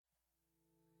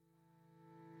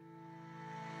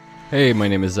Hey, my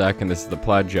name is Zach, and this is the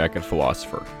Plaid Jacket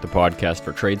Philosopher, the podcast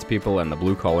for tradespeople and the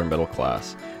blue-collar middle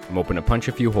class. I'm hoping to punch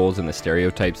a few holes in the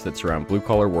stereotypes that surround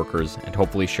blue-collar workers and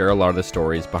hopefully share a lot of the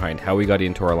stories behind how we got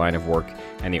into our line of work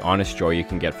and the honest joy you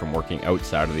can get from working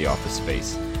outside of the office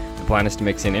space. The plan is to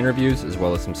mix in interviews as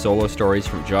well as some solo stories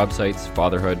from job sites,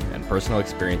 fatherhood, and personal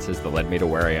experiences that led me to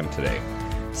where I am today.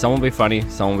 Some will be funny,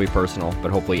 some will be personal,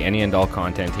 but hopefully any and all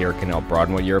content here can help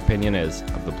broaden what your opinion is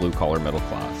of the blue-collar middle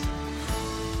class.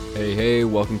 Hey,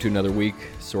 welcome to another week.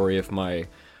 Sorry if my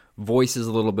voice is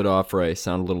a little bit off or I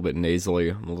sound a little bit nasally.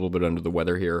 I'm a little bit under the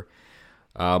weather here.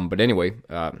 But anyway,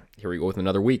 here we go with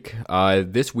another week.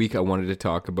 This week I wanted to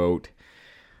talk about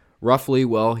roughly,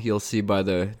 well, you'll see by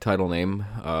the title name,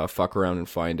 Fuck Around and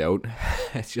Find Out.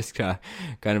 It's just kind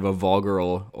of a vulgar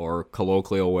or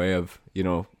colloquial way of,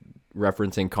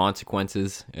 referencing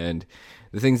consequences, and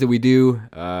the things that we do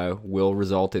will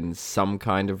result in some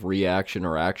kind of reaction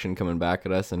or action coming back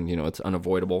at us, and it's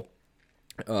unavoidable.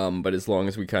 But as long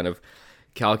as we kind of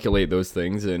calculate those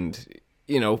things and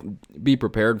be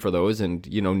prepared for those, and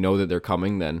know that they're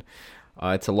coming, then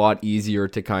it's a lot easier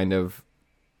to kind of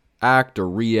act or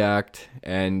react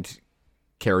and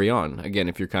carry on. Again,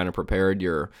 if you're kind of prepared,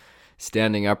 you're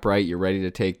standing upright, you're ready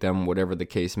to take them, whatever the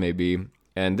case may be.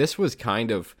 And this was kind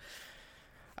of,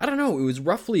 I don't know, it was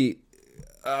roughly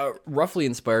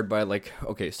inspired by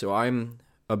so I'm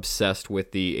obsessed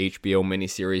with the HBO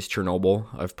miniseries Chernobyl.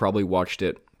 I've probably watched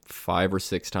it 5 or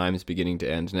 6 times beginning to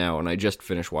end now, and I just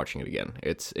finished watching it again.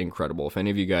 It's incredible. If any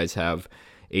of you guys have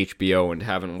HBO and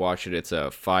haven't watched it, it's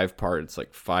a 5-part, it's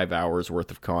like 5 hours worth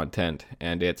of content,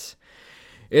 and it's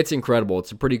incredible.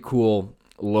 It's a pretty cool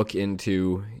look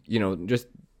into, just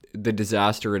the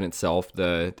disaster in itself,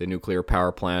 the nuclear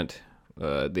power plant,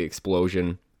 the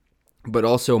explosion, but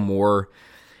also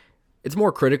it's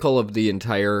more critical of the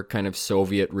entire kind of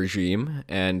Soviet regime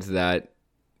and that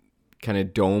kind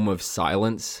of dome of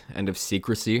silence and of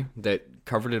secrecy that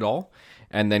covered it all.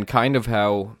 And then kind of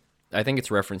how, I think it's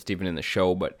referenced even in the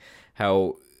show, but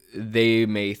how they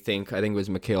may think, I think it was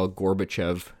Mikhail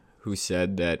Gorbachev who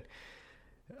said that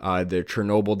the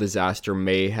Chernobyl disaster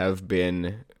may have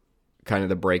been kind of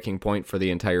the breaking point for the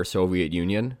entire Soviet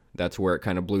Union. That's where it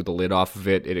kind of blew the lid off of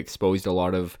it. It exposed a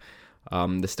lot of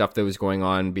the stuff that was going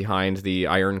on behind the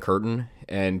Iron Curtain,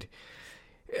 and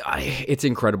it's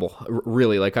incredible.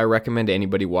 Really, I recommend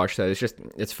anybody watch that.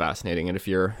 It's fascinating, and if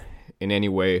you're in any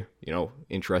way,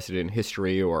 interested in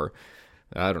history or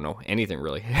I don't know, anything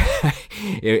really,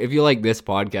 if you like this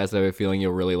podcast, I have a feeling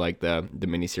you'll really like the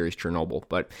miniseries Chernobyl.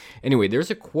 But anyway,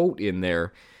 there's a quote in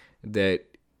there that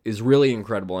is really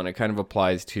incredible, and it kind of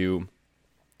applies to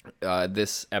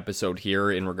this episode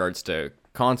here in regards to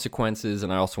consequences,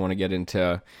 and I also want to get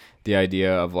into the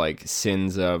idea of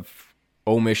sins of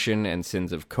omission and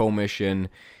sins of commission,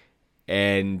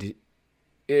 and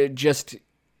it just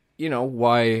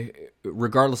why,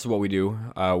 regardless of what we do,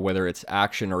 whether it's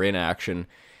action or inaction,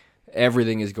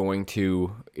 everything is going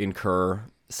to incur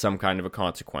some kind of a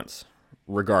consequence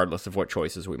regardless of what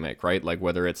choices we make, right?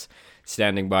 Whether it's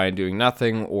standing by and doing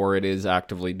nothing or it is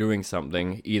actively doing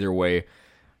something, either way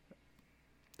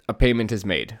a payment is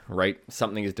made, right?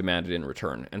 Something is demanded in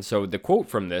return. And so the quote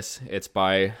from this, it's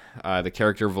by the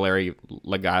character Valery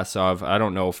Legasov. I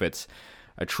don't know if it's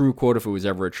a true quote, if it was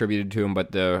ever attributed to him,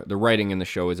 but the writing in the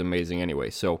show is amazing anyway.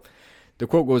 So the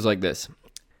quote goes like this: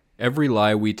 "Every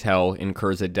lie we tell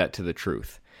incurs a debt to the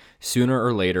truth. Sooner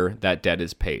or later, that debt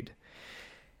is paid."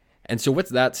 And so what's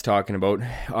that's talking about?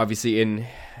 Obviously in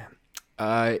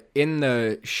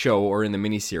the show or in the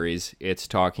miniseries, it's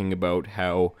talking about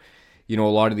how a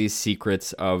lot of these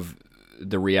secrets of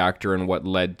the reactor and what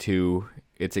led to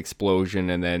its explosion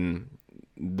and then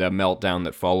the meltdown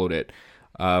that followed it,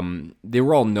 they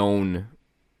were all known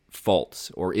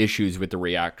faults or issues with the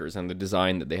reactors and the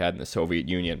design that they had in the Soviet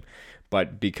Union.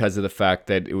 But because of the fact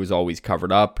that it was always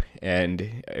covered up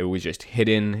and it was just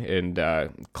hidden and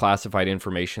classified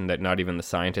information that not even the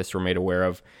scientists were made aware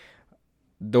of,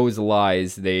 those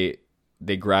lies, they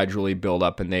gradually build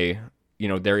up, and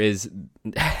there is,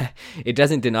 it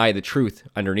doesn't deny the truth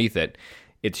underneath it.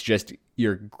 It's just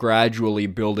you're gradually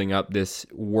building up this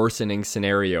worsening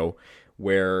scenario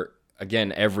where,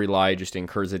 again, every lie just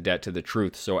incurs a debt to the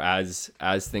truth. So as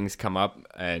things come up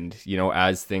and,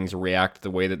 as things react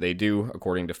the way that they do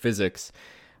according to physics,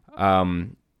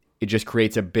 it just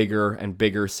creates a bigger and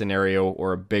bigger scenario,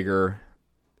 or a bigger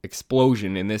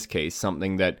explosion in this case,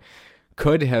 something that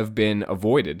could have been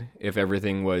avoided if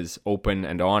everything was open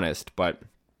and honest, but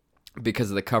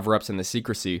because of the cover-ups and the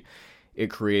secrecy,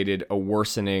 it created a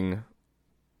worsening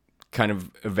kind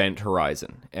of event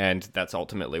horizon. And that's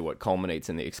ultimately what culminates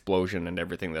in the explosion and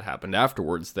everything that happened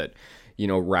afterwards that,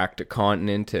 racked a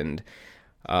continent, and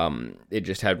it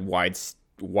just had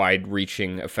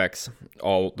wide-reaching effects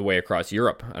all the way across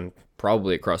Europe and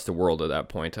probably across the world at that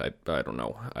point. I don't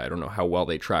know. I don't know how well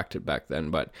they tracked it back then,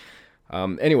 but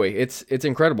anyway, it's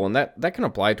incredible, and that can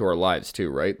apply to our lives too,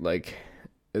 right? Like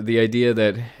the idea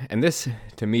that, and this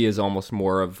to me is almost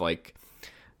more of like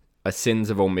a sins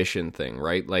of omission thing,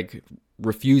 right? Like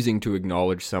refusing to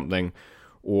acknowledge something,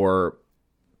 or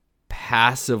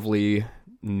passively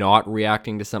not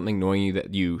reacting to something knowing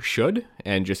that you should,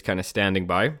 and just kind of standing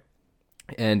by.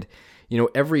 And,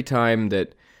 every time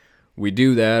that we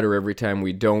do that, or every time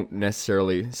we don't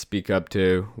necessarily speak up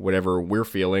to whatever we're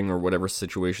feeling or whatever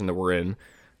situation that we're in,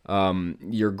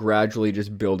 you're gradually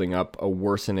just building up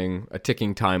a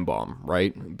ticking time bomb,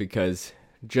 right? Because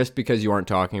just because you aren't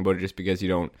talking about it, just because you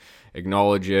don't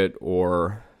acknowledge it,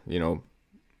 or,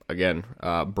 again,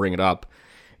 bring it up,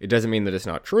 it doesn't mean that it's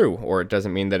not true, or it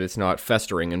doesn't mean that it's not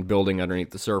festering and building underneath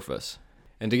the surface.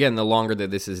 And again, the longer that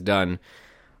this is done,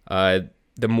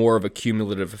 the more of a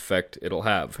cumulative effect it'll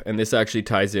have. And this actually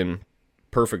ties in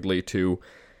perfectly to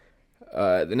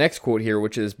the next quote here,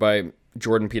 which is by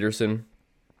Jordan Peterson.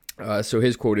 So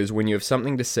his quote is, "When you have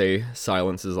something to say,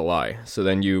 silence is a lie." So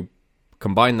then you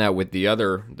combine that with the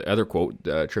other quote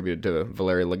attributed to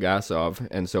Valery Legasov.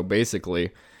 And so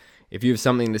basically, if you have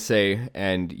something to say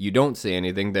and you don't say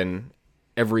anything, then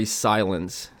every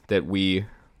silence that we,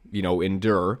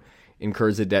 endure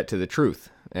incurs a debt to the truth.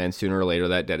 And sooner or later,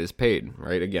 that debt is paid,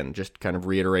 right? Again, just kind of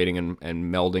reiterating and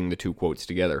melding the two quotes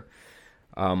together.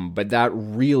 But that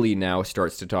really now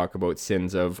starts to talk about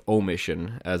sins of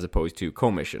omission as opposed to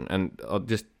commission. And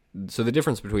so the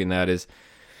difference between that is,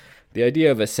 the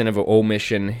idea of a sin of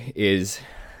omission is,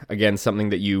 again, something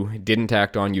that you didn't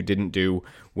act on, you didn't do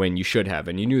when you should have,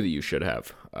 and you knew that you should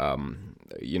have.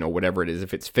 Whatever it is,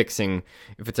 if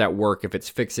it's at work, if it's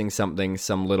fixing something,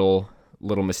 some little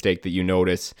mistake that you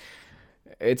notice,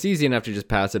 it's easy enough to just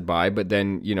pass it by. But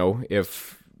then,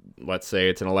 if, let's say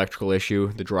it's an electrical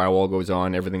issue, the drywall goes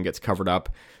on, everything gets covered up,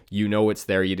 it's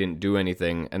there, you didn't do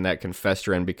anything, and that can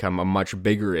fester and become a much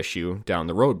bigger issue down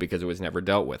the road because it was never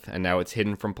dealt with. And now it's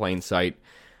hidden from plain sight,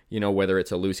 whether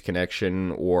it's a loose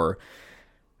connection or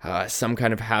some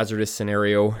kind of hazardous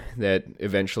scenario that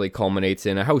eventually culminates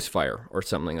in a house fire or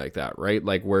something like that, right?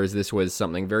 Like, whereas this was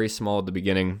something very small at the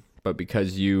beginning, but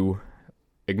because you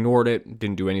ignored it,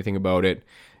 didn't do anything about it,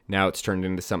 now it's turned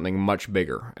into something much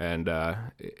bigger. And,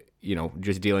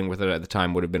 just dealing with it at the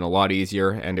time would have been a lot easier,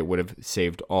 and it would have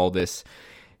saved all this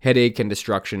headache and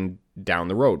destruction down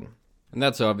the road. And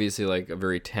that's obviously like a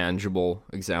very tangible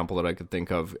example that I could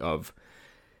think of,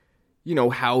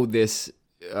 how this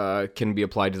can be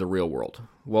applied to the real world.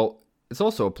 Well, it's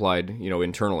also applied,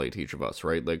 internally to each of us,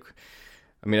 right? Like,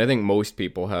 I think most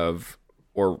people have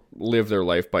or live their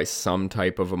life by some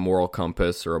type of a moral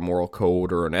compass or a moral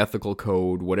code or an ethical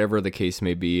code, whatever the case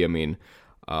may be.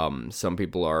 Some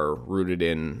people are rooted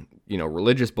in,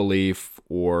 religious belief,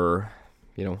 or,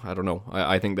 I don't know.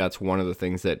 I think that's one of the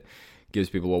things that gives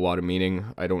people a lot of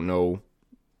meaning. I don't know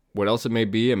what else it may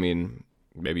be.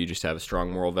 Maybe you just have a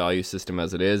strong moral value system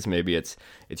as it is. Maybe it's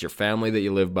your family that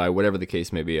you live by, whatever the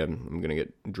case may be. I'm going to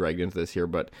get dragged into this here,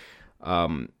 but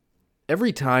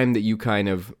every time that you kind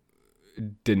of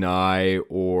deny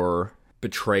or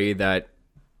betray that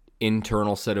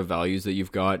internal set of values that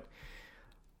you've got,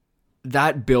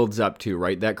 that builds up too,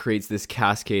 right? That creates this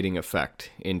cascading effect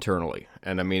internally.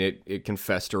 And it can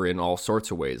fester in all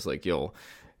sorts of ways. Like a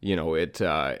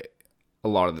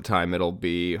lot of the time it'll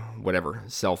be whatever,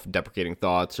 self-deprecating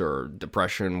thoughts or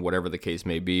depression, whatever the case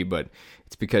may be, but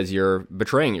it's because you're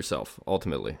betraying yourself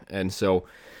ultimately. And so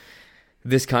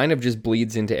this kind of just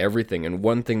bleeds into everything. And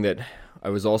one thing that I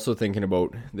was also thinking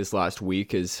about this last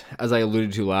week is, as I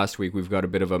alluded to last week, we've got a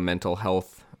bit of a mental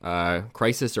health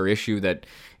crisis or issue that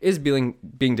is being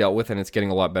dealt with, and it's getting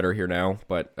a lot better here now.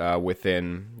 But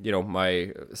within,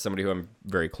 somebody who I'm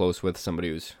very close with, somebody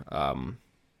who's,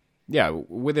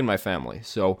 within my family.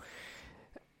 So,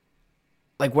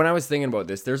 like, when I was thinking about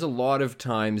this, there's a lot of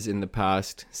times in the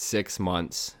past 6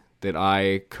 months that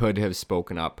I could have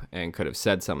spoken up and could have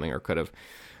said something, or could have,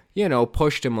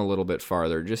 pushed him a little bit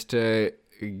farther just to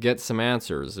get some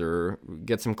answers or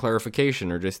get some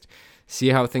clarification, or just see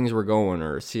how things were going,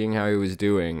 or seeing how he was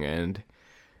doing. And,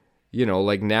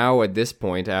 like now at this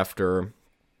point, after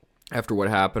what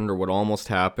happened or what almost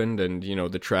happened, and,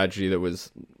 the tragedy that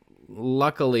was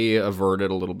luckily averted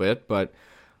a little bit, but,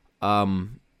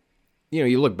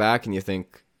 you look back and you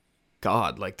think,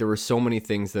 God, like there were so many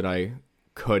things that I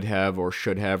could have or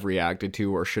should have reacted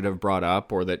to or should have brought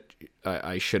up, or that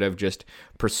I should have just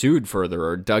pursued further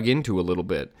or dug into a little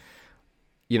bit.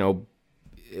 You know,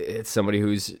 it's somebody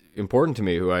who's important to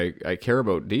me, who I care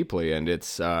about deeply, and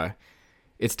it's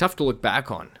tough to look back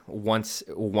on once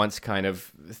kind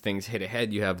of things hit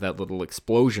ahead. You have that little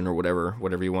explosion or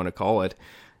whatever you want to call it,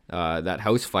 that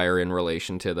house fire in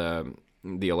relation to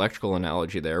the electrical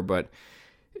analogy there, but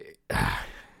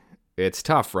it's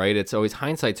tough, right? It's always,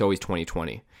 hindsight's always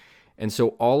 2020. And so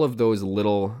all of those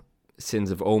little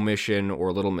sins of omission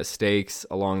or little mistakes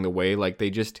along the way, like they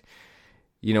just,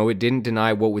 it didn't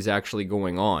deny what was actually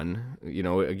going on.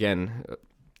 Again,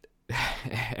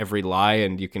 every lie,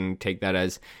 and you can take that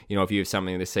as, if you have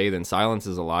something to say, then silence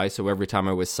is a lie. So every time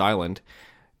I was silent,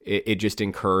 it just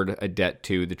incurred a debt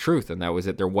to the truth, and that was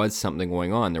that there was something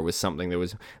going on. There was something that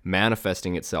was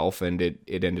manifesting itself, and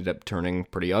it ended up turning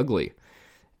pretty ugly.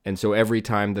 And so every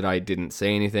time that I didn't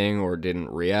say anything or didn't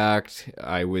react,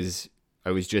 I was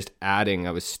just adding,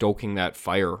 I was stoking that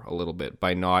fire a little bit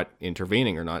by not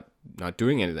intervening or not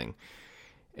doing anything.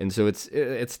 And so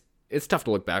it's tough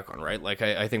to look back on, right? Like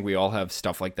I think we all have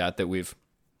stuff like that we've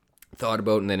thought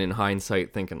about, and then in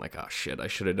hindsight thinking like, oh shit, I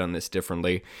should have done this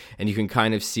differently. And you can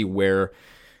kind of see where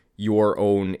your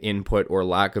own input or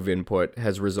lack of input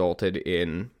has resulted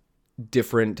in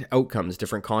different outcomes,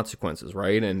 different consequences,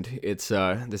 right? And it's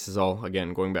this is all,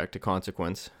 again, going back to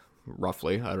consequence,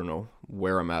 roughly. I don't know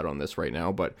where I'm at on this right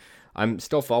now, but I'm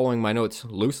still following my notes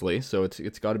loosely, so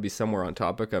it's got to be somewhere on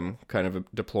topic. I'm kind of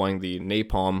deploying the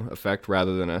napalm effect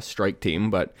rather than a strike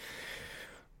team, but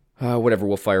whatever,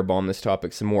 we'll firebomb this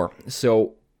topic some more.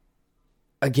 So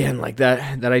again, like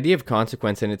that idea of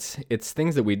consequence, and it's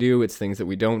things that we do, it's things that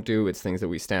we don't do, it's things that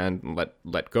we stand and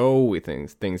let go,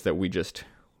 things that we just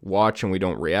watch and we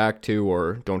don't react to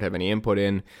or don't have any input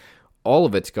in. All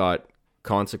of it's got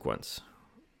consequence.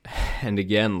 And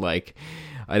again, like,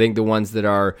 I think the ones that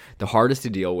are the hardest to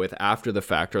deal with after the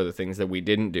fact are the things that we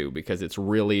didn't do, because it's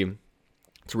really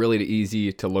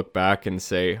easy to look back and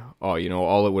say, oh,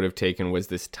 all it would have taken was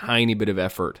this tiny bit of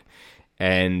effort,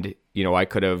 and I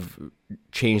could have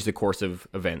changed the course of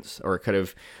events, or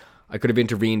I could have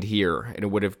intervened here, and it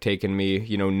would have taken me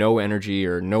no energy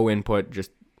or no input,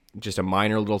 just a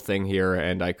minor little thing here,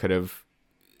 and I could have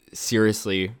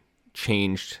seriously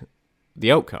changed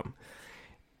the outcome.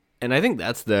 And I think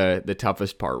that's the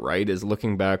toughest part, right? Is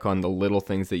looking back on the little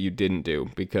things that you didn't do,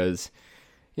 because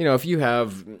if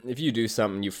you do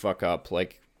something, you fuck up,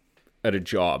 like at a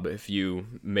job, if you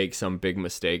make some big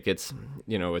mistake, it's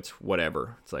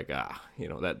whatever. It's like,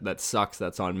 that sucks.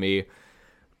 That's on me.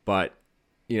 But,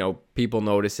 people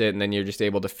notice it, and then you're just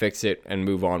able to fix it and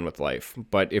move on with life.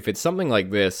 But if it's something like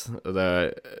this,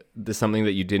 the something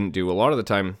that you didn't do, a lot of the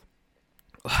time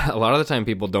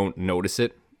people don't notice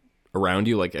it around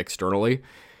you, like externally,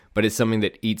 but it's something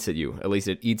that eats at you. At least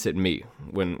it eats at me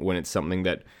when it's something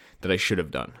that I should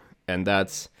have done. And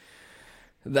that's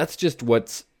just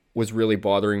was really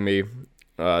bothering me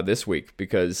this week,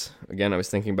 because again, I was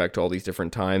thinking back to all these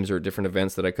different times or different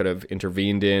events that I could have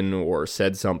intervened in or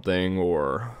said something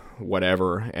or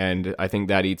whatever, and I think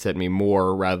that eats at me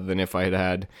more rather than if I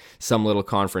had some little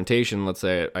confrontation. Let's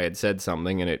say I had said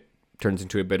something and it turns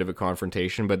into a bit of a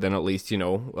confrontation, but then at least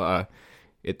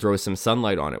it throws some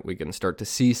sunlight on it. We can start to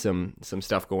see some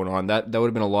stuff going on. That would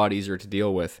have been a lot easier to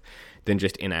deal with than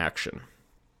just inaction.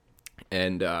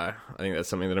 And I think that's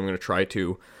something that I'm going to try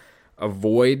to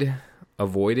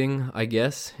avoiding, I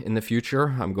guess, in the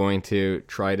future. I'm going to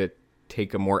try to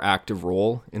take a more active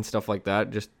role in stuff like that,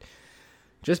 just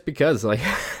because, like,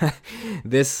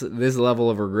 this level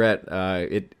of regret,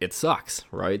 it sucks,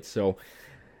 right? So,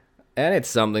 and it's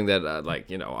something that,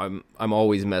 I'm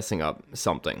always messing up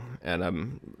something,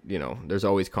 and there's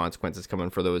always consequences coming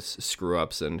for those screw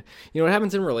ups, and it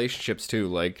happens in relationships too,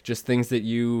 like just things that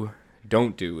you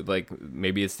don't do, like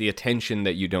maybe it's the attention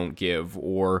that you don't give,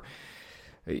 or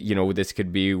this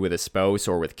could be with a spouse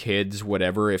or with kids,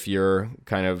 whatever. If you're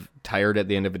kind of tired at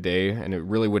the end of a day, and it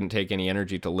really wouldn't take any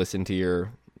energy to listen to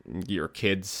your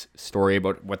kids' story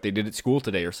about what they did at school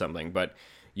today or something, but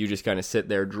you just kind of sit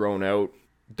there, drone out,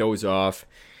 doze off,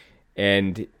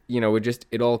 and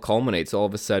it all culminates. All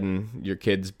of a sudden your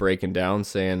kid's breaking down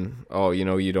saying, oh,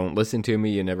 you don't listen to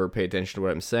me, you never pay attention to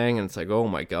what I'm saying. And it's like, oh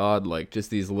my god, like just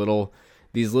these little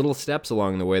steps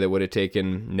along the way that would have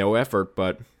taken no effort,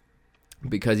 but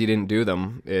because you didn't do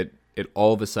them, it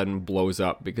all of a sudden blows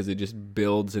up, because it just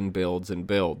builds and builds and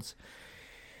builds.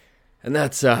 And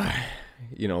that's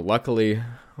luckily,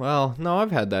 well, no, I've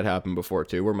had that happen before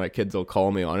too, where my kids will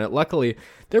call me on it. Luckily,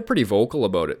 they're pretty vocal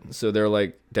about it. So they're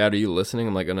like, Dad, are you listening?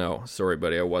 I'm like, oh, no, sorry,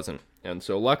 buddy, I wasn't. And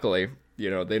so luckily,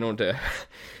 they don't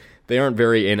they aren't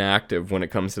very inactive when it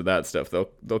comes to that stuff.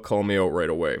 They'll call me out right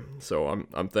away. So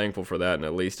I'm thankful for that, and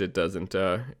at least it doesn't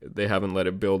they haven't let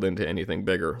it build into anything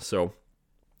bigger. So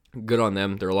good on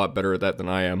them. They're a lot better at that than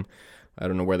I am. I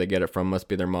don't know where they get it from. Must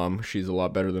be their mom. She's a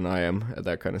lot better than I am at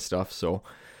that kind of stuff. So,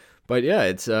 but yeah,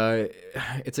 it's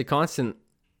a constant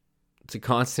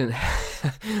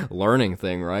learning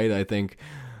thing, right? I think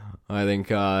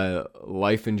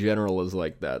life in general is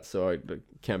like that. So I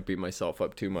can't beat myself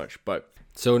up too much. But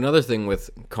so another thing with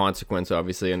consequence,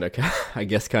 obviously, and I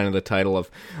guess kind of the title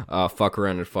of fuck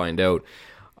around and find out.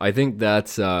 I think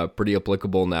that's pretty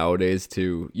applicable nowadays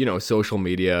to, social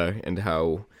media and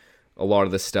how a lot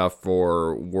of the stuff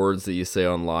or words that you say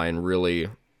online really,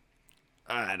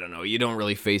 I don't know, you don't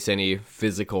really face any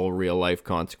physical real life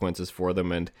consequences for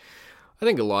them. And I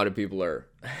think a lot of people are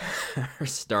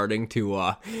starting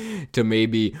to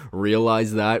maybe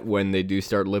realize that when they do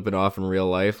start lipping off in real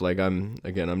life. Like I'm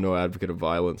no advocate of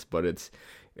violence, but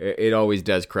it always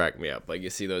does crack me up. Like you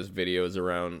see those videos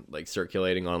around, like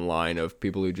circulating online, of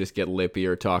people who just get lippy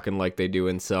or talking like they do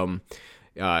in some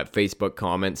Facebook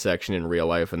comment section in real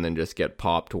life, and then just get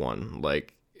popped one.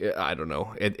 Like, I don't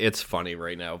know. It's funny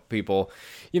right now. People,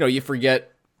 you forget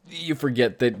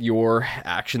that your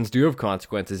actions do have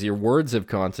consequences. Your words have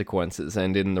consequences,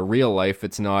 and in the real life,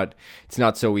 it's not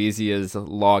so easy as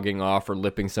logging off or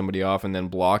lipping somebody off and then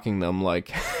blocking them.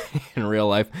 Like in real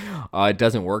life, it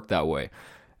doesn't work that way.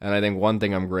 And I think one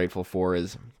thing I'm grateful for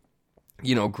is,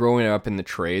 growing up in the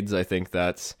trades. I think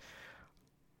that's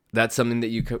something that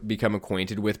you become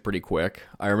acquainted with pretty quick.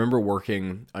 I remember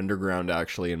working underground,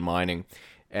 actually, in mining.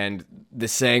 And the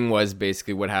saying was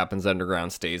basically, what happens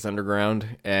underground stays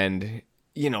underground. And,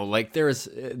 like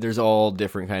there's all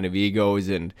different kind of egos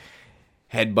and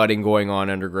headbutting going on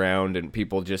underground, and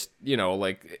people just,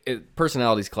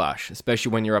 personalities clash,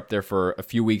 especially when you're up there for a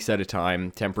few weeks at a time.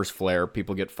 Tempers flare,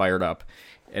 people get fired up.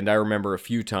 And I remember a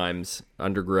few times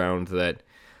underground that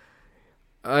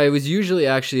I was usually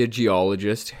actually a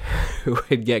geologist who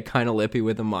would get kind of lippy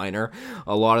with a miner.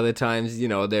 A lot of the times,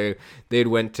 they'd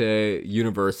went to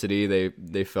university.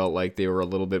 They felt like they were a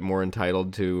little bit more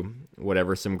entitled to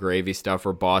whatever, some gravy stuff,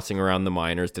 or bossing around the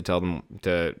miners to tell them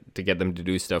to get them to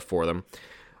do stuff for them.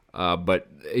 But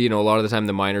a lot of the time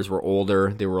the miners were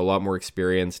older. They were a lot more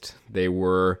experienced. They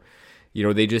were,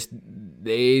 they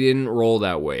didn't roll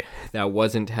that way. That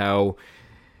wasn't how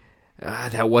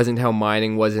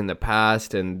mining was in the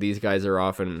past, and these guys are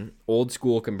often old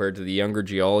school compared to the younger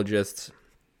geologists.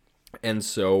 And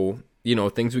so,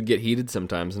 things would get heated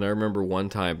sometimes. And I remember one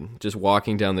time just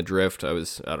walking down the drift. I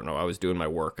was doing my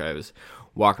work. I was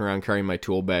walking around carrying my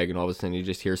tool bag, and all of a sudden you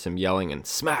just hear some yelling and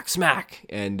smack, smack.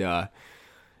 And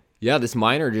this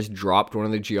miner just dropped one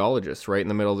of the geologists right in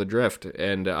the middle of the drift.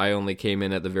 And I only came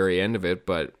in at the very end of it,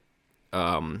 but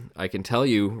I can tell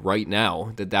you right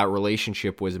now that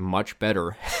relationship was much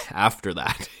better after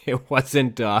that. It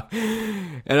wasn't,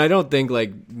 and I don't think,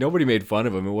 nobody made fun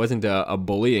of him. It wasn't a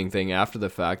bullying thing after the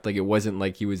fact. Like, it wasn't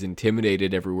like he was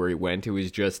intimidated everywhere he went. It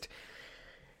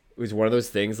was one of those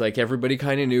things, like, everybody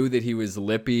kind of knew that he was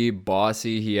lippy,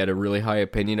 bossy. He had a really high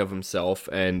opinion of himself,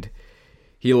 and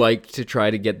he liked to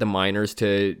try to get the miners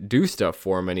to do stuff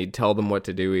for him, and he'd tell them what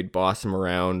to do. He'd boss them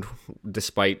around,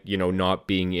 despite, not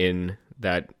being in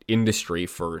that industry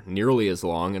for nearly as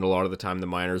long. And a lot of the time the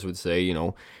miners would say,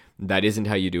 that isn't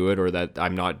how you do it, or that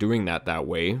I'm not doing that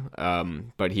way.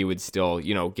 But he would still,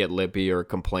 get lippy or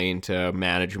complain to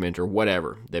management or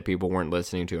whatever, that people weren't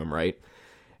listening to him, right?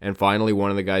 And finally,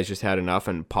 one of the guys just had enough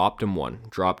and popped him one,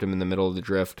 dropped him in the middle of the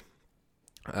drift.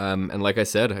 And like I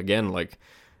said, again,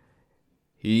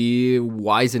 he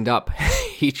wisened up.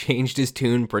 He changed his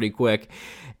tune pretty quick,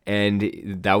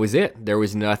 and that was it. There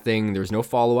was nothing. There was no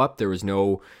follow-up. There was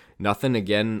nothing.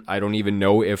 Again, I don't even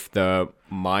know if the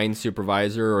mine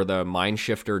supervisor or the mine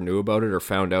shifter knew about it or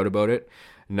found out about it.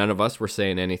 None of us were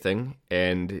saying anything,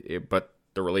 but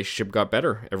the relationship got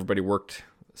better. Everybody worked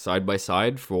side by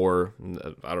side for,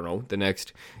 I don't know, the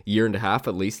next year and a half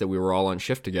at least, that we were all on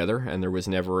shift together, and there was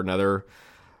never another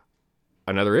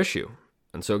issue.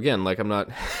 And so again, I'm not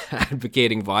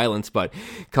advocating violence, but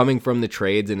coming from the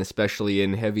trades, and especially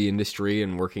in heavy industry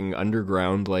and working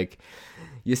underground,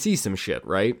 you see some shit,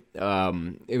 right?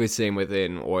 It was same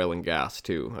within oil and gas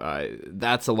too.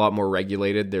 That's a lot more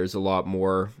regulated. There's a lot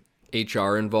more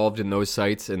HR involved in those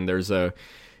sites, and there's a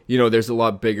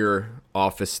lot bigger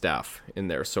office staff in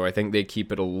there. So I think they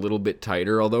keep it a little bit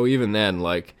tighter, although even then,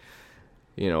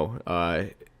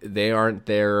 they aren't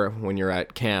there when you're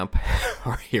at camp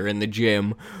or you're in the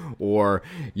gym, or,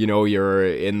 you're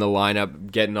in the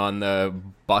lineup getting on the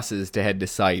buses to head to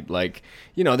site. Like,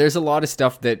 there's a lot of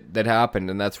stuff that happened,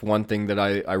 and that's one thing that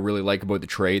I really like about the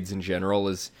trades in general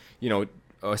is,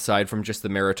 aside from just the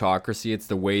meritocracy, it's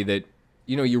the way that,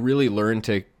 you really learn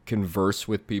to converse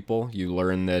with people. You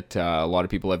learn that a lot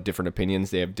of people have different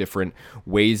opinions. They have different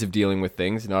ways of dealing with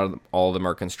things. Not all of them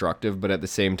are constructive, but at the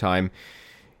same time,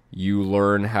 you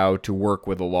learn how to work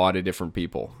with a lot of different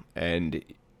people. And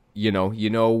you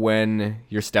know when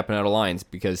you're stepping out of lines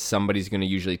because somebody's going to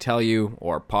usually tell you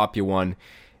or pop you one.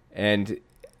 And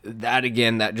that,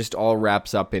 again, that just all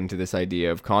wraps up into this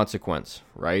idea of consequence,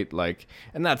 right? Like,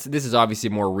 and this is obviously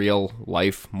more real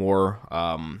life, more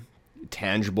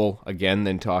tangible, again,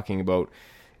 than talking about,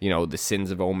 the sins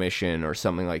of omission or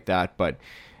something like that. But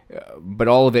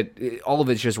all of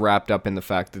it's just wrapped up in the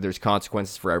fact that there's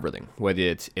consequences for everything, whether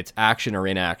it's action or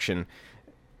inaction.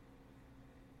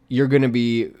 You're going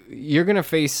to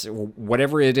face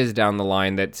whatever it is down the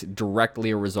line that's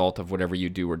directly a result of whatever you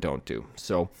do or don't do.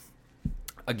 So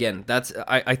again,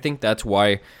 I think that's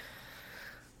why,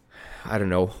 I don't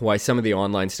know, why some of the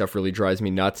online stuff really drives me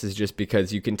nuts, is just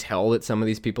because you can tell that some of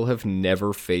these people have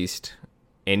never faced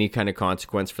any kind of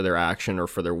consequence for their action or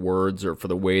for their words or for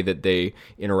the way that they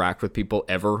interact with people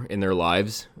ever in their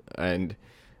lives. And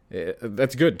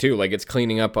that's good too. Like, it's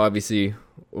cleaning up, obviously,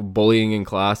 bullying in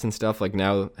class and stuff. Like,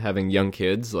 now having young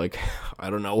kids, like,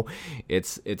 I don't know,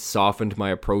 it's softened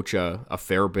my approach a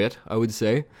fair bit, I would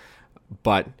say.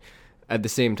 But at the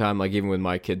same time, like, even with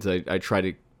my kids, I try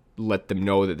to let them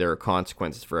know that there are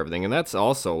consequences for everything. And that's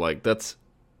also, like,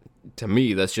 to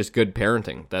me, that's just good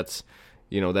parenting. That's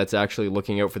actually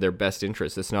looking out for their best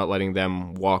interests. It's not letting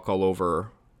them walk all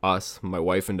over us, my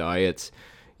wife and I. It's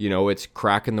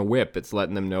cracking the whip. It's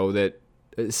letting them know that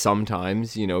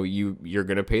sometimes, you're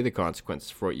going to pay the consequences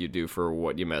for what you do, for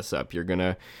what you mess up. You're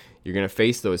going to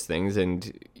face those things.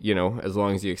 And, as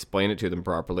long as you explain it to them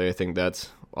properly, I think that's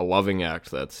a loving act.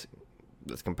 That's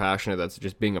compassionate. That's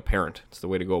just being a parent. It's the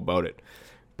way to go about it.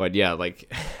 But yeah,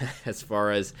 like, as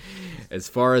far as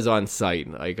on site,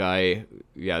 like,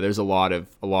 there's a lot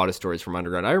of stories from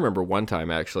underground. I remember one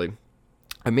time, actually,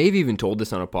 I may have even told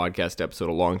this on a podcast episode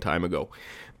a long time ago,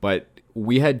 but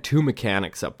we had two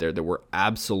mechanics up there that were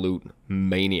absolute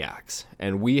maniacs.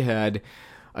 And we had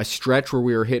a stretch where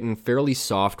we were hitting fairly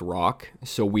soft rock,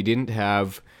 so we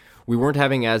weren't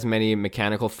having as many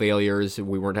mechanical failures.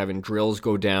 We weren't having drills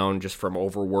go down just from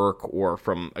overwork or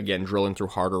from, again, drilling through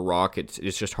harder rock.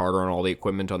 It's just harder on all the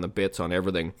equipment, on the bits, on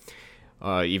everything.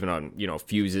 Even on,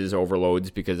 fuses, overloads,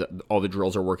 because all the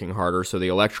drills are working harder. So the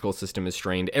electrical system is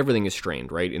strained. Everything is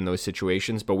strained, right, in those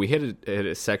situations. But we hit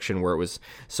a section where it was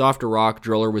softer rock.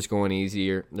 Drilling was going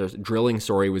easier.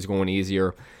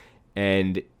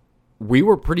 And we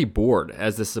were pretty bored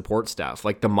as the support staff.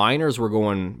 Like, the miners were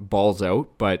going balls out,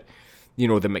 but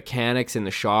the mechanics in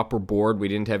the shop were bored. We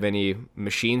didn't have any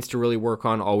machines to really work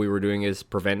on. All we were doing is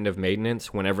preventative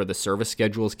maintenance whenever the service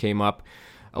schedules came up.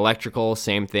 Electrical,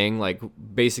 same thing. Like,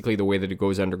 basically the way that it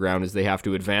goes underground is they have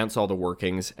to advance all the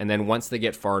workings, and then once they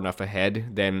get far enough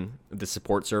ahead, then the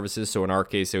support services, so in our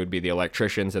case it would be the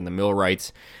electricians and the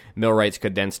millwrights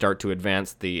could then start to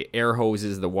advance the air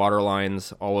hoses, the water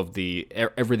lines,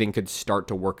 everything could start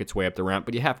to work its way up the ramp.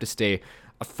 But you have to stay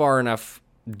a far enough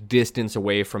distance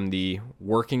away from the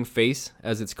working face,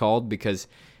 as it's called, because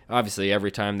obviously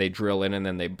every time they drill in and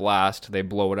then they blast, they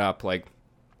blow it up. Like,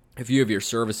 if you have your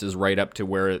services right up to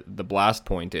where the blast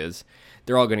point is,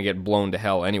 they're all going to get blown to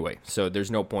hell anyway. So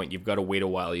there's no point. You've got to wait a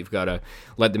while. You've got to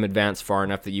let them advance far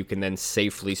enough that you can then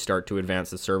safely start to advance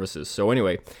the services. So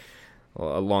anyway,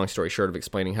 a long story short of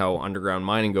explaining how underground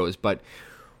mining goes, but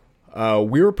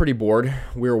we were pretty bored.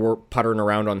 We were puttering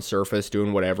around on surface,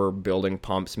 doing whatever, building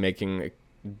pumps, making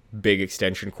big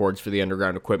extension cords for the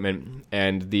underground equipment,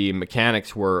 and the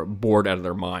mechanics were bored out of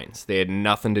their minds. They had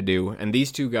nothing to do. And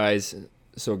these two guys...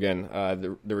 So again,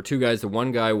 there were two guys. The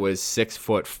one guy was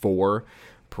 6'4",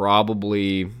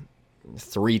 probably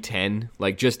 310,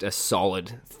 like just a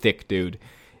solid, thick dude.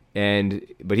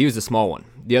 But he was the small one.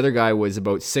 The other guy was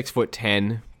about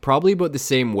 6'10", probably about the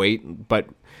same weight, but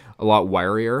a lot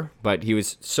wirier. But he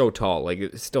was so tall, like,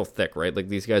 it's still thick, right? Like,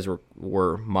 these guys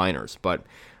were miners. But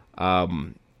I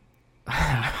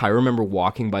remember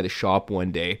walking by the shop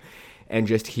one day and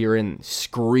just hearing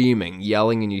screaming,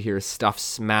 yelling, and you hear stuff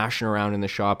smashing around in the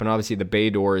shop. And obviously the bay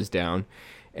door is down,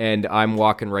 and I'm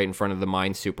walking right in front of the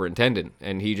mine superintendent.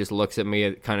 And he just looks at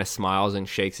me, kind of smiles and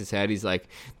shakes his head. He's like,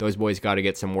 those boys got to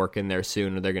get some work in there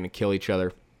soon or they're going to kill each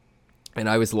other. And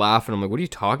I was laughing. I'm like, what are you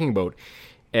talking about?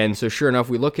 And so sure enough,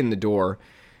 we look in the door.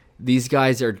 these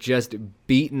guys are just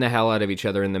beating the hell out of each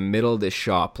other in the middle of this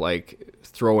shop, like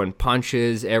throwing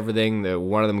punches, everything.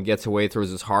 One of them gets away,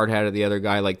 throws his hard hat at the other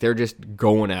guy. Like, they're just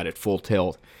going at it full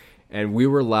tilt. And we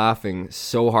were laughing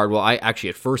so hard. Well,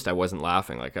 at first I wasn't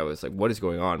laughing. Like, I was like, what is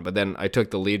going on? But then I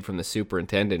took the lead from the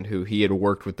superintendent, who he had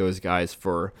worked with those guys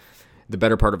for the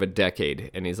better part of a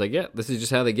decade. And he's like, yeah, this is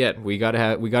just how they get. We got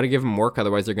to give them work.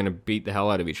 Otherwise they're going to beat the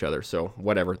hell out of each other. So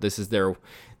whatever. This is their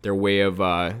way of,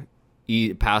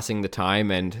 passing the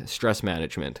time and stress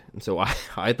management. And so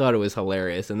I thought it was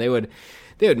hilarious. And they would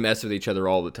mess with each other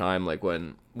all the time. Like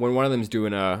when one of them's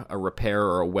doing a repair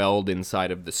or a weld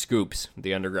inside of the scoops,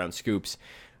 the underground scoops,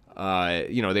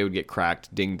 they would get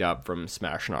cracked, dinged up from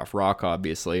smashing off rock,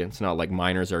 obviously. It's not like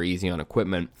miners are easy on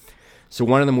equipment. So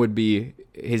one of them would be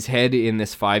his head in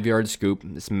this 5-yard scoop,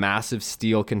 this massive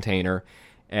steel container,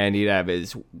 and he'd have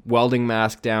his welding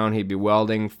mask down. He'd be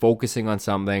welding, focusing on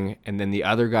something, and then the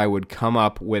other guy would come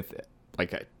up with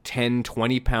like a 10,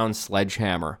 20-pound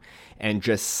sledgehammer and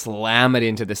just slam it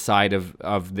into the side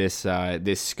of this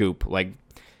scoop, like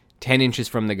 10 inches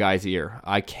from the guy's ear.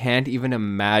 I can't even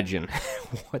imagine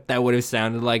what that would have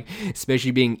sounded like,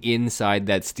 especially being inside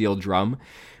that steel drum.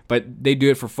 But they do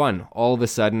it for fun. All of a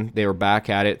sudden, they were back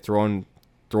at it, throwing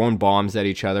bombs at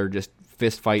each other, just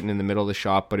fist fighting in the middle of the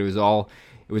shop. But it was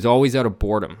always out of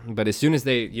boredom. But as soon as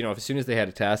they had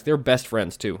a task, they were best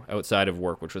friends too, outside of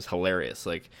work, which was hilarious.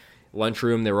 Like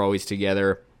lunchroom, they were always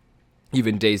together.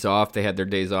 Even days off, they had their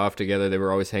days off together. They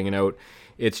were always hanging out.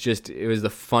 It was the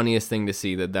funniest thing to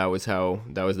see that was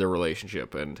their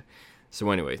relationship. And so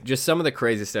anyway, just some of the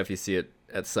crazy stuff you see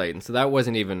at site. And so that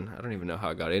wasn't even, I don't even know how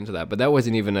I got into that, but that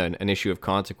wasn't even an issue of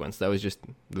consequence. That was just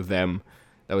them.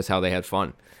 That was how they had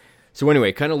fun. So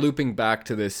anyway, kind of looping back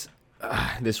to this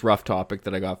rough topic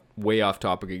that I got way off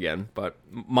topic again, but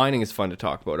mining is fun to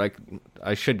talk about.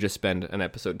 I should just spend an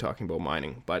episode talking about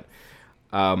mining, but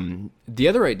the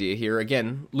other idea here,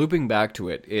 again, looping back to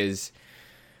it, is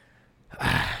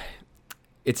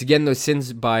it's again those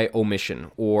sins by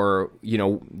omission, or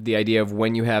the idea of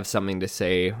when you have something to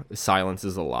say, silence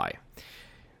is a lie.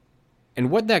 And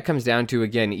what that comes down to,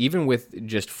 again, even with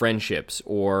just friendships,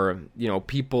 or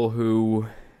people who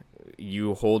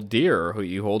you hold dear, or who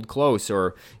you hold close,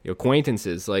 or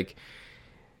acquaintances, like,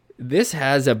 this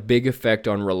has a big effect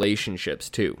on relationships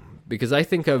too. Because I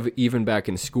think of even back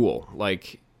in school,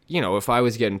 like, if I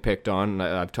was getting picked on,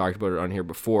 I've talked about it on here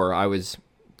before, I was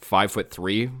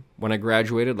 5'3" when I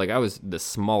graduated. Like, I was the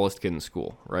smallest kid in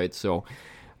school, right? So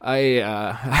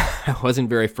I wasn't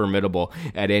very formidable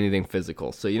at anything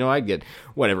physical. So, I'd get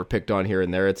whatever picked on here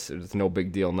and there. It's no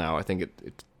big deal now. I think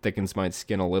it thickens my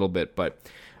skin a little bit. But,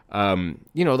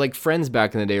 like friends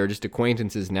back in the day, or just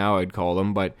acquaintances now, I'd call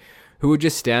them, but who would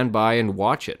just stand by and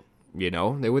watch it. They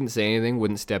wouldn't say anything,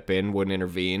 wouldn't step in, wouldn't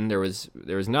intervene. There was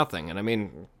nothing. And I mean,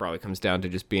 it probably comes down to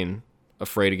just being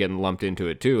afraid of getting lumped into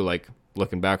it too. Like,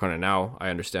 looking back on it now, I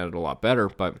understand it a lot better.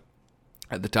 But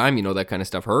at the time, that kind of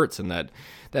stuff hurts, and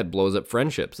that blows up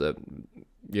friendships. That,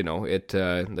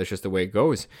 that's just the way it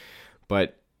goes.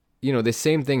 But, the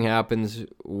same thing happens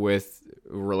with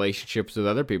relationships with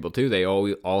other people too. They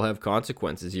all have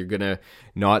consequences. You're going to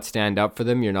not stand up for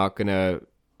them. You're not going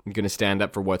to stand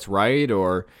up for what's right,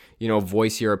 or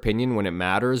voice your opinion when it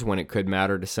matters, when it could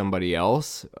matter to somebody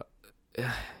else.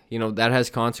 That has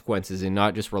consequences in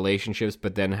not just relationships,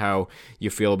 but then how you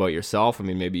feel about yourself. I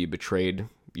mean, maybe you betrayed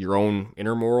your own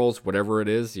inner morals, whatever it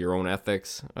is, your own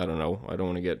ethics. I don't know. I don't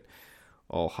want to get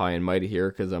all high and mighty here,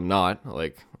 because I'm not.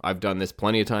 Like, I've done this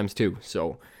plenty of times too.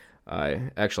 So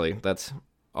actually, that's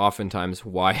oftentimes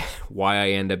why I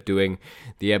end up doing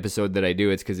the episode that I do.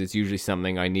 It's because it's usually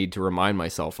something I need to remind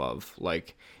myself of,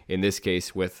 like in this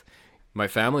case with my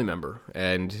family member,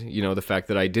 and the fact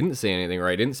that I didn't say anything, or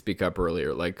I didn't speak up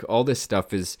earlier. Like, all this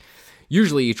stuff is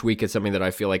usually each week is something that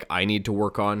I feel like I need to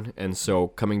work on. And so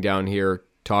coming down here,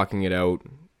 talking it out,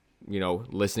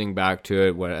 listening back to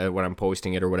it when I'm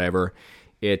posting it or whatever,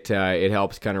 it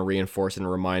helps kind of reinforce and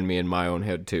remind me in my own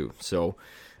head too. So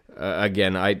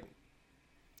again,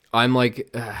 I'm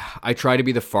like, I try to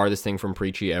be the farthest thing from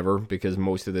preachy ever, because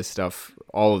most of this stuff,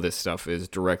 all of this stuff, is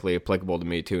directly applicable to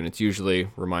me too, and it's usually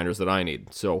reminders that I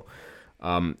need. So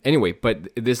anyway, but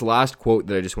this last quote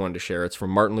that I just wanted to share, it's from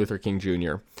Martin Luther King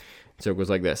Jr. So it goes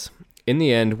like this: "In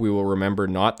the end, we will remember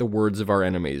not the words of our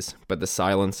enemies, but the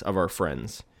silence of our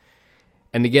friends."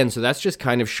 And again, so that's just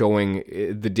kind of showing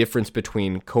the difference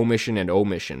between commission and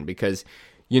omission, because,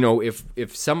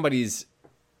 if somebody's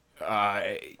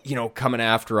coming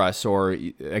after us, or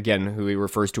again, who he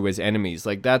refers to as enemies,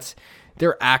 like,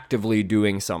 they're actively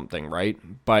doing something, right?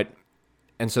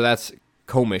 And so that's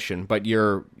commission. But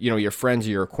your friends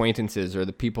or your acquaintances, or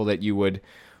the people that you would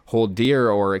hold dear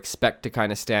or expect to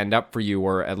kind of stand up for you,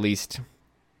 or at least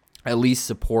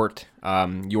support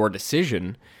your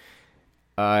decision.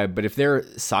 But if they're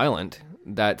silent,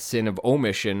 that sin of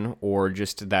omission or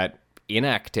just that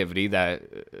inactivity, that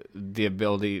the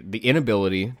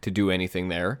inability to do anything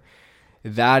there,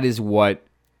 that is what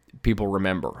people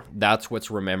remember. That's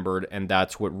what's remembered, and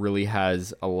that's what really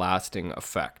has a lasting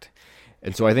effect.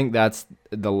 And so I think that's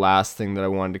the last thing that I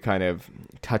wanted to kind of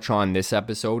touch on this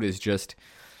episode is just,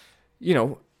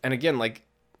 and again, like,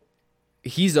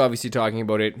 he's obviously talking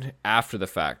about it after the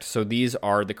fact. So these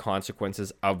are the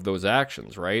consequences of those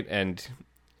actions, right? And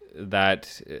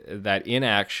that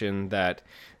inaction, that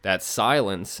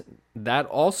silence, that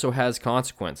also has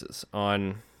consequences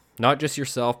on not just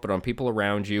yourself, but on people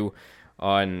around you,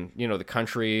 on, the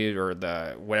country or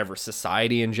the whatever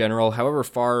society in general, however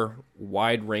far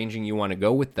wide ranging you want to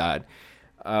go with that.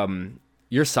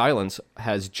 Your silence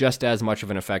has just as much of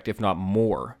an effect, if not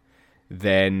more,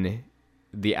 than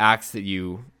the acts that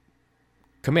you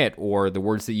commit or the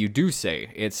words that you do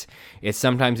say. It's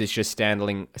sometimes it's just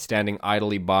standing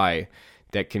idly by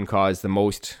that can cause the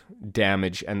most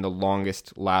damage and the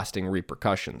longest lasting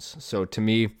repercussions. So to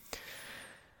me,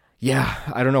 yeah,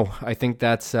 I don't know. I think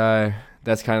that's kind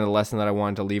of the lesson that I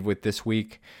wanted to leave with this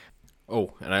week.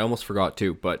 Oh, and I almost forgot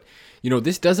too, but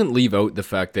this doesn't leave out the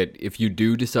fact that if you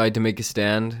do decide to make a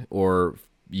stand, or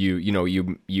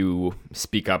you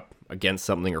speak up against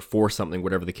something or for something,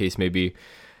 whatever the case may be,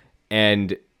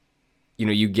 and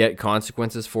you get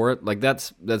consequences for it, like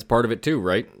that's part of it too,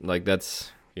 right? Like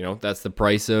that's the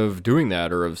price of doing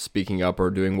that, or of speaking up,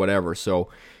 or doing whatever. So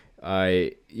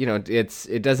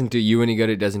it doesn't do you any good.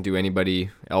 It doesn't do anybody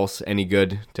else any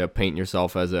good to paint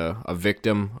yourself as a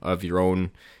victim of your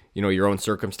own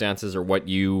circumstances, or what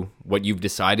you've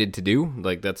decided to do.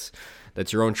 Like that's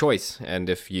your own choice. And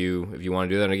if you want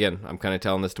to do that, and again, I'm kind of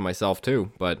telling this to myself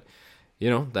too, but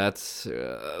that's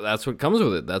what comes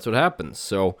with it. That's what happens.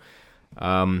 So,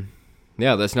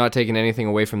 that's not taking anything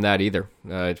away from that either.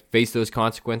 Face those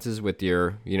consequences with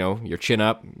your chin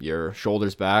up, your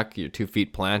shoulders back, your 2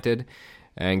 feet planted,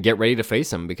 and get ready to face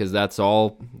them, because that's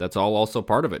all also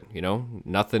part of it.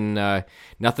 Nothing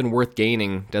worth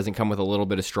gaining doesn't come with a little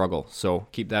bit of struggle. So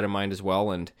keep that in mind as well.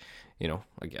 And,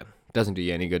 again, it doesn't do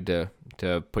you any good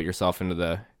to put yourself into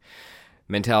the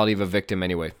mentality of a victim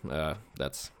anyway.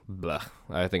 That's blah.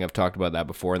 I think I've talked about that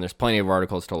before, and there's plenty of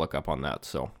articles to look up on that.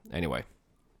 So anyway,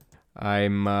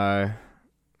 I'm I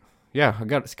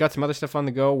got some other stuff on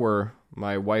the go where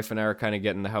my wife and I are kind of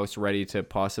getting the house ready to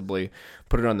possibly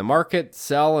put it on the market,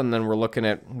 sell, and then we're looking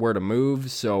at where to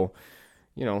move. So,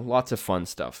 lots of fun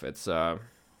stuff. It's I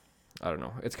don't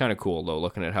know. It's kind of cool though,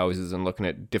 looking at houses and looking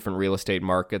at different real estate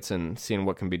markets and seeing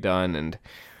what can be done, and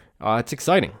it's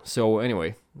exciting. So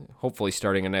anyway, hopefully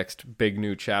starting a next big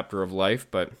new chapter of life,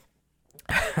 but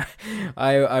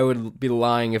I would be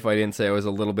lying if I didn't say I was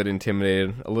a little bit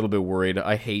intimidated, a little bit worried.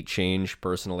 I hate change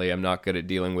personally. I'm not good at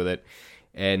dealing with it.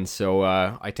 And so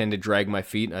I tend to drag my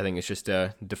feet. I think it's just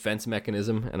a defense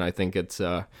mechanism, and I think it's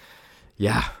I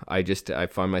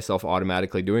find myself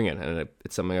automatically doing it, and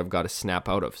it's something I've got to snap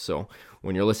out of. So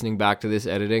when you're listening back to this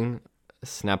editing,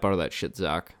 snap out of that shit,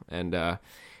 Zach. And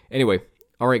anyway,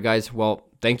 all right, guys. Well,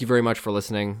 thank you very much for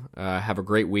listening. Have a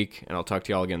great week, and I'll talk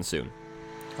to y'all again soon.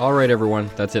 All right, everyone.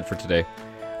 That's it for today.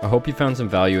 I hope you found some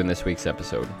value in this week's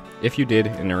episode. If you did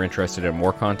and are interested in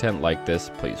more content like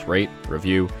this, please rate,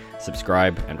 review,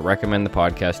 subscribe, and recommend the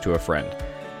podcast to a friend.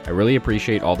 I really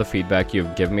appreciate all the feedback you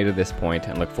have given me to this point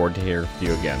and look forward to hearing from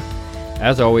you again.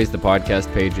 As always, the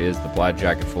podcast page is The Plaid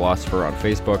Jacket Philosopher on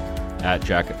Facebook,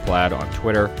 @JacketPlaid on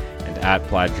Twitter, and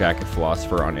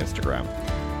 @PlaidJacketPhilosopher on Instagram.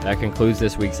 That concludes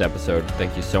this week's episode.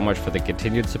 Thank you so much for the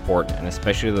continued support, and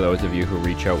especially to those of you who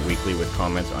reach out weekly with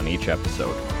comments on each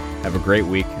episode. Have a great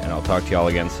week, and I'll talk to y'all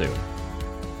again soon.